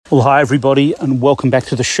Well, hi everybody and welcome back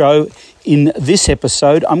to the show. In this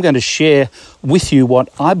episode, I'm going to share with you what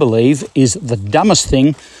I believe is the dumbest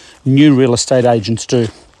thing new real estate agents do.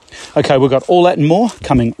 Okay, we've got all that and more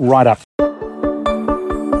coming right up.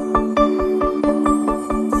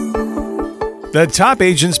 The Top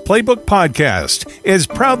Agents Playbook Podcast is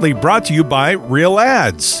proudly brought to you by Real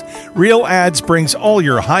Ads. Real Ads brings all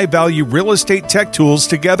your high-value real estate tech tools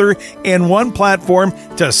together in one platform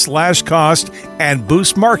to slash cost and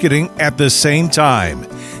boost marketing at the same time.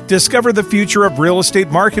 Discover the future of real estate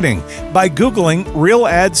marketing by Googling Real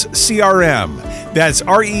Ads CRM. That's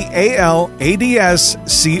REALADS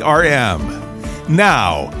CRM.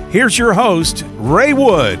 Now, here's your host, Ray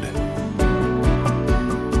Wood.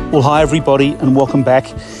 Well, hi everybody and welcome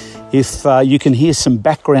back. If you can hear some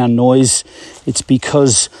background noise, it's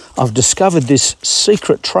because I've discovered this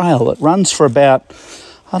secret trail that runs for about,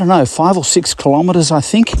 5 or 6 kilometres, I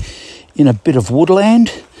think, in a bit of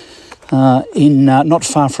woodland, not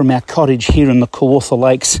far from our cottage here in the Kawartha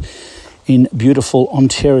Lakes in beautiful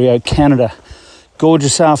Ontario, Canada.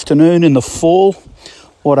 Gorgeous afternoon in the fall.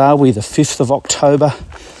 What are we, the 5th of October?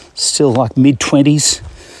 Still like mid-20s.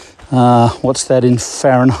 What's that in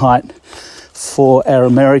Fahrenheit? For our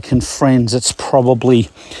American friends, it's probably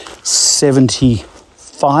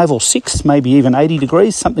 75 or 6, maybe even 80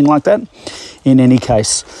 degrees, something like that. In any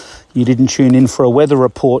case, you didn't tune in for a weather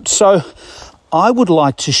report. So I would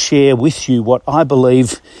like to share with you what I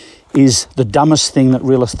believe is the dumbest thing that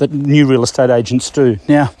new real estate agents do.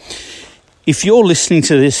 Now, if you're listening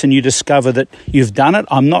to this and you discover that you've done it,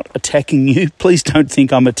 I'm not attacking you. Please don't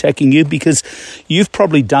think I'm attacking you because you've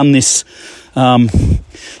probably done this.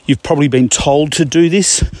 You've probably been told to do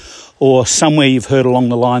this or somewhere you've heard along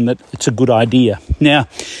the line that it's a good idea. Now,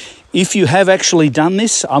 if you have actually done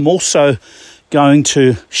this, I'm also going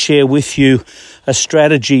to share with you a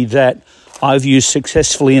strategy that I've used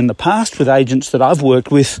successfully in the past with agents that I've worked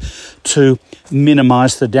with to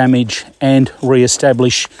minimise the damage and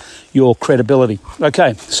re-establish your credibility.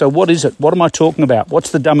 Okay, so what is it? What am I talking about? What's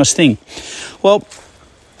the dumbest thing? Well,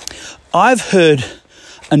 I've heard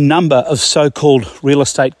a number of so-called real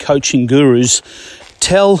estate coaching gurus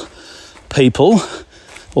tell people,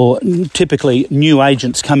 or typically new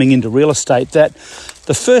agents coming into real estate, that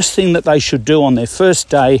the first thing that they should do on their first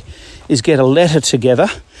day is get a letter together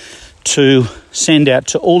to send out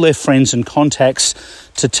to all their friends and contacts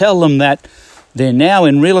to tell them that they're now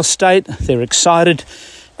in real estate, they're excited,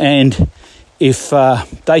 and if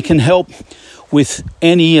they can help with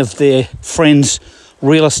any of their friends'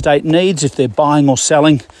 real estate needs, if they're buying or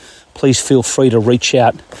selling, please feel free to reach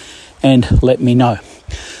out and let me know.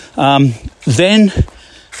 Then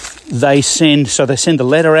they send a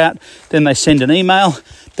letter out, then they send an email,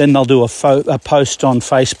 then they'll do a post on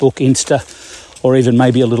Facebook, Insta, or even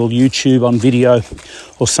maybe a little YouTube on video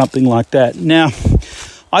or something like that. Now,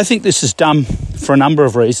 I think this is dumb for a number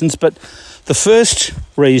of reasons, but the first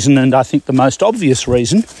reason, and I think the most obvious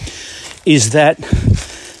reason, is that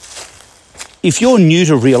if you're new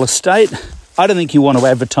to real estate, I don't think you want to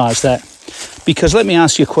advertise that. Because let me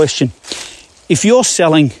ask you a question. If you're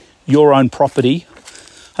selling your own property,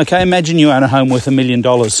 okay, imagine you own a home worth $1 million.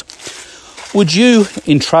 Would you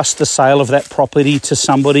entrust the sale of that property to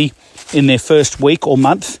somebody in their first week or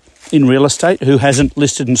month in real estate who hasn't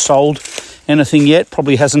listed and sold anything yet,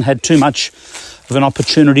 probably hasn't had too much of an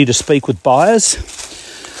opportunity to speak with buyers?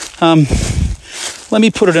 Let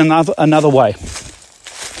me put it another way.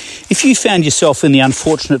 If you found yourself in the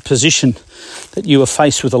unfortunate position that you were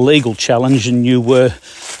faced with a legal challenge and you were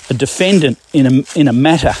a defendant in a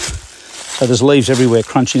matter, so there's leaves everywhere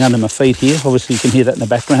crunching under my feet here, obviously you can hear that in the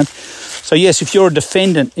background. So yes, if you're a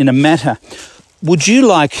defendant in a matter, would you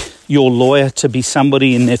like your lawyer to be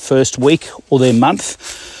somebody in their first week or their month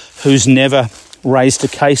who's never raised a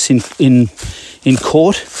case in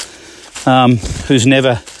court, who's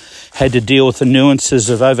never had to deal with the nuances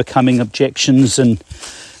of overcoming objections and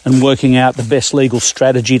working out the best legal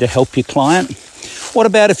strategy to help your client? What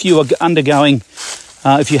about if you were undergoing,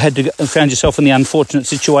 if you found yourself in the unfortunate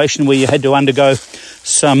situation where you had to undergo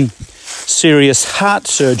some serious heart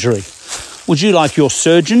surgery? Would you like your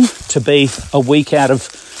surgeon to be a week out of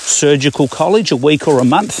surgical college, a week or a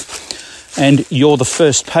month, and you're the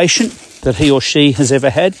first patient that he or she has ever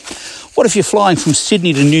had? What if you're flying from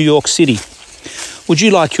Sydney to New York City? Would you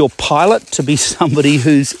like your pilot to be somebody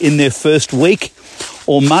who's in their first week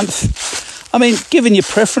or month? I mean, given your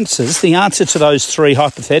preferences, the answer to those three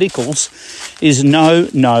hypotheticals is no,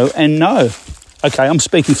 no, and no. Okay, I'm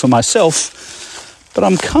speaking for myself, but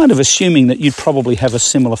I'm kind of assuming that you'd probably have a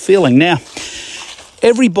similar feeling. Now,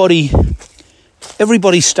 everybody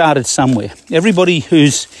started somewhere. Everybody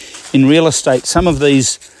who's in real estate, some of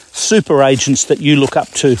these super agents that you look up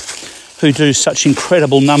to who do such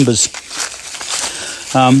incredible numbers.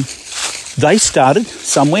 They started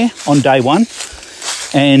somewhere on day one,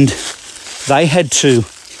 and they had to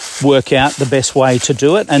work out the best way to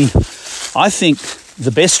do it. And I think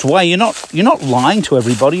the best way, you're not lying to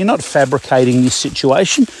everybody, you're not fabricating this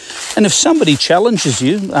situation. And if somebody challenges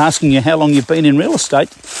you, asking you how long you've been in real estate,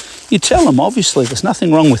 you tell them, obviously, there's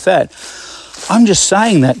nothing wrong with that. I'm just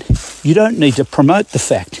saying that you don't need to promote the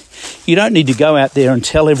fact. You don't need to go out there and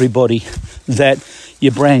tell everybody that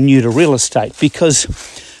you're brand new to real estate, because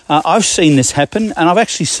I've seen this happen, and I've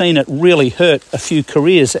actually seen it really hurt a few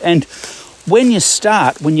careers. And when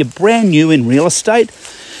you're brand new in real estate,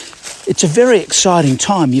 it's a very exciting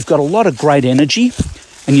time. You've got a lot of great energy,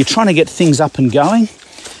 and you're trying to get things up and going,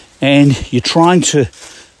 and you're trying to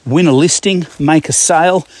win a listing, make a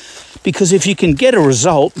sale, because if you can get a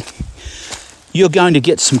result, you're going to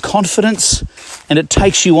get some confidence, and it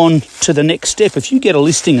takes you on to the next step. If you get a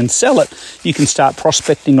listing and sell it, you can start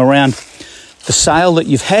prospecting around the sale that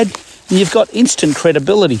you've had, and you've got instant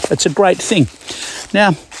credibility. It's a great thing.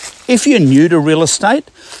 Now, if you're new to real estate,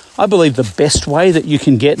 I believe the best way that you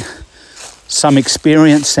can get some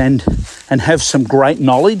experience and have some great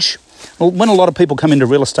knowledge. Well, when a lot of people come into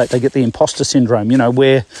real estate, they get the imposter syndrome,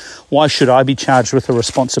 where why should I be charged with the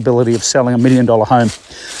responsibility of selling $1 million home?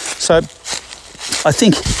 So I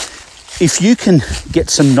think if you can get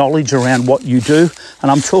some knowledge around what you do,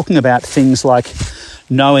 and I'm talking about things like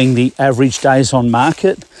knowing the average days on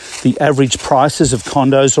market, the average prices of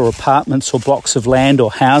condos or apartments or blocks of land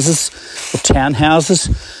or houses or townhouses,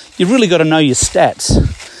 you've really got to know your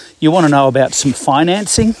stats. You want to know about some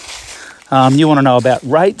financing. You want to know about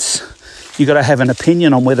rates. You've got to have an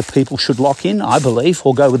opinion on whether people should lock in, I believe,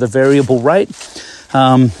 or go with a variable rate.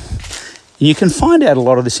 You can find out a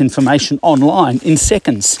lot of this information online in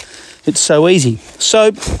seconds. It's so easy.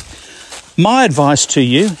 So my advice to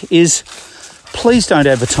you is, please don't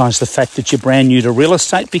advertise the fact that you're brand new to real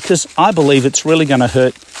estate, because I believe it's really going to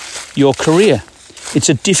hurt your career. It's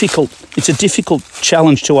a difficult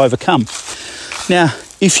challenge to overcome. Now,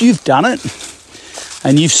 if you've done it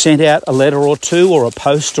and you've sent out a letter or two or a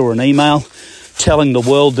post or an email telling the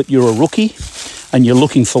world that you're a rookie and you're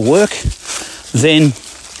looking for work, then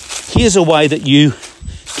here's a way that you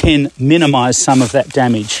can minimize some of that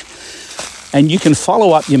damage. And you can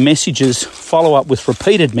follow up your messages, follow up with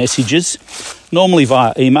repeated messages, normally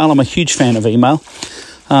via email. I'm a huge fan of email.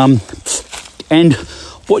 And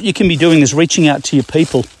what you can be doing is reaching out to your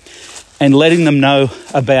people and letting them know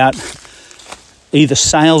about either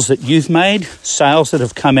sales that you've made, sales that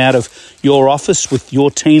have come out of your office with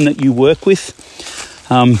your team that you work with,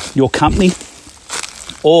 your company,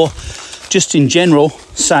 or just in general,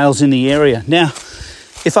 sales in the area. Now,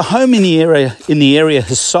 if a home in the area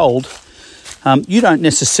has sold, you don't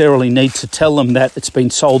necessarily need to tell them that it's been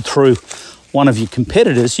sold through one of your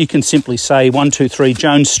competitors. You can simply say 123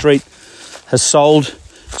 Jones Street has sold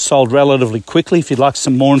relatively quickly. If you'd like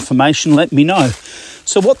some more information, let me know.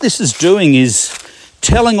 So what this is doing is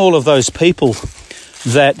telling all of those people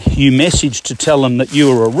that you messaged to tell them that you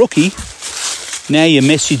were a rookie. Now you're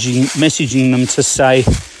messaging them to say,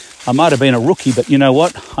 I might have been a rookie, but you know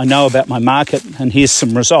what? I know about my market, and here's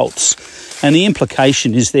some results. And the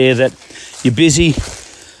implication is there that you're busy,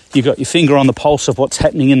 you've got your finger on the pulse of what's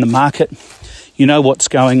happening in the market, you know what's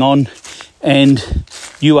going on, and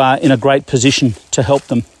you are in a great position to help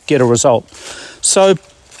them get a result. So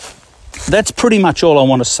that's pretty much all I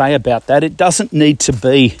want to say about that. It doesn't need to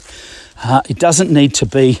be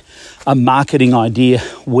a marketing idea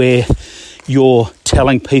where you're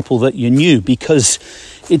telling people that you're new, because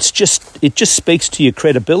it just speaks to your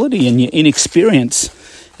credibility and your inexperience.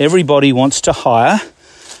 Everybody wants to hire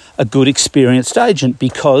a good experienced agent,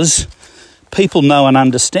 because people know and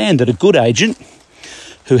understand that a good agent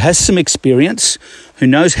who has some experience, who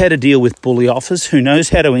knows how to deal with bully offers, who knows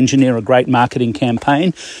how to engineer a great marketing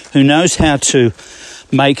campaign, who knows how to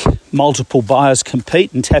make multiple buyers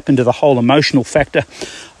compete and tap into the whole emotional factor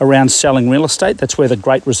around selling real estate. That's where the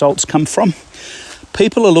great results come from.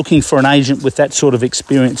 People are looking for an agent with that sort of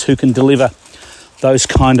experience who can deliver those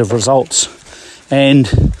kind of results. And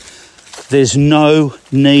there's no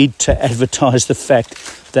need to advertise the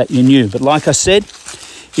fact that you're new. But like I said,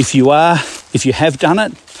 if you have done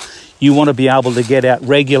it, you want to be able to get out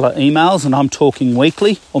regular emails, and I'm talking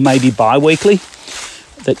weekly or maybe bi-weekly,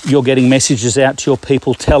 that you're getting messages out to your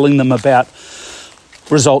people telling them about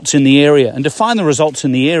results in the area. And to find the results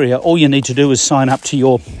in the area, all you need to do is sign up to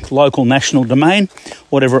your local national domain,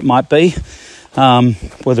 whatever it might be,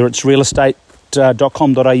 whether it's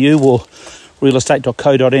realestate.com.au or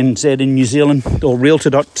realestate.co.nz in New Zealand, or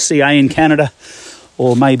realtor.ca in Canada,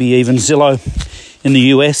 or maybe even Zillow in the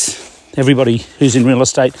US. Everybody who's in real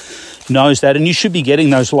estate knows that, and you should be getting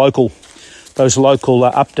those local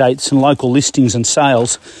updates and local listings and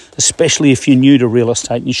sales, especially if you're new to real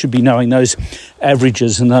estate. And you should be knowing those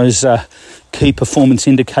averages and those key performance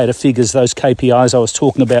indicator figures, those KPIs I was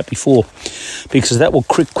talking about before, because that will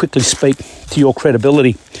quickly speak to your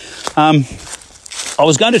credibility. I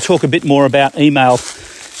was going to talk a bit more about email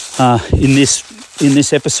in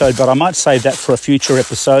this episode, but I might save that for a future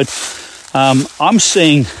episode. I'm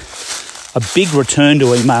seeing a big return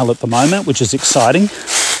to email at the moment, which is exciting.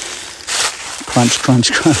 Crunch,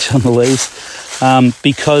 crunch, crunch on the leaves.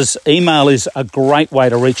 Because email is a great way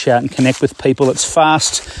to reach out and connect with people. It's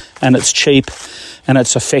fast and it's cheap and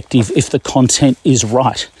it's effective if the content is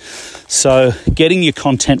right. So getting your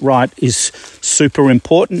content right is super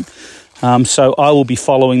important. So I will be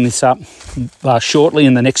following this up shortly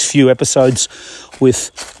in the next few episodes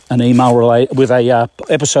with an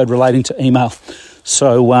episode relating to email.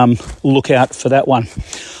 So look out for that one.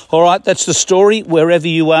 All right, that's the story. Wherever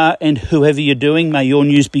you are and whoever you're doing, may your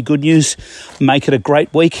news be good news. Make it a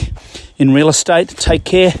great week in real estate. Take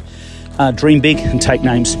care, dream big, and take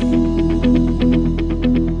names.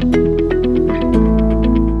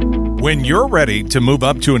 When you're ready to move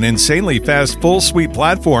up to an insanely fast full suite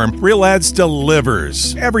platform, Real Ads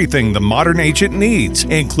delivers everything the modern agent needs,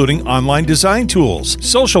 including online design tools,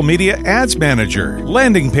 social media ads manager,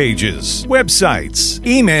 landing pages, websites,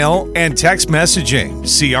 email and text messaging,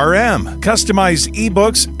 CRM, customized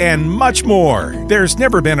ebooks, and much more. There's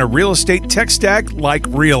never been a real estate tech stack like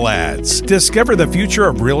Real Ads. Discover the future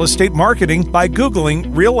of real estate marketing by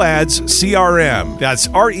Googling Real Ads CRM. That's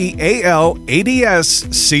REALADS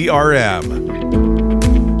CRM.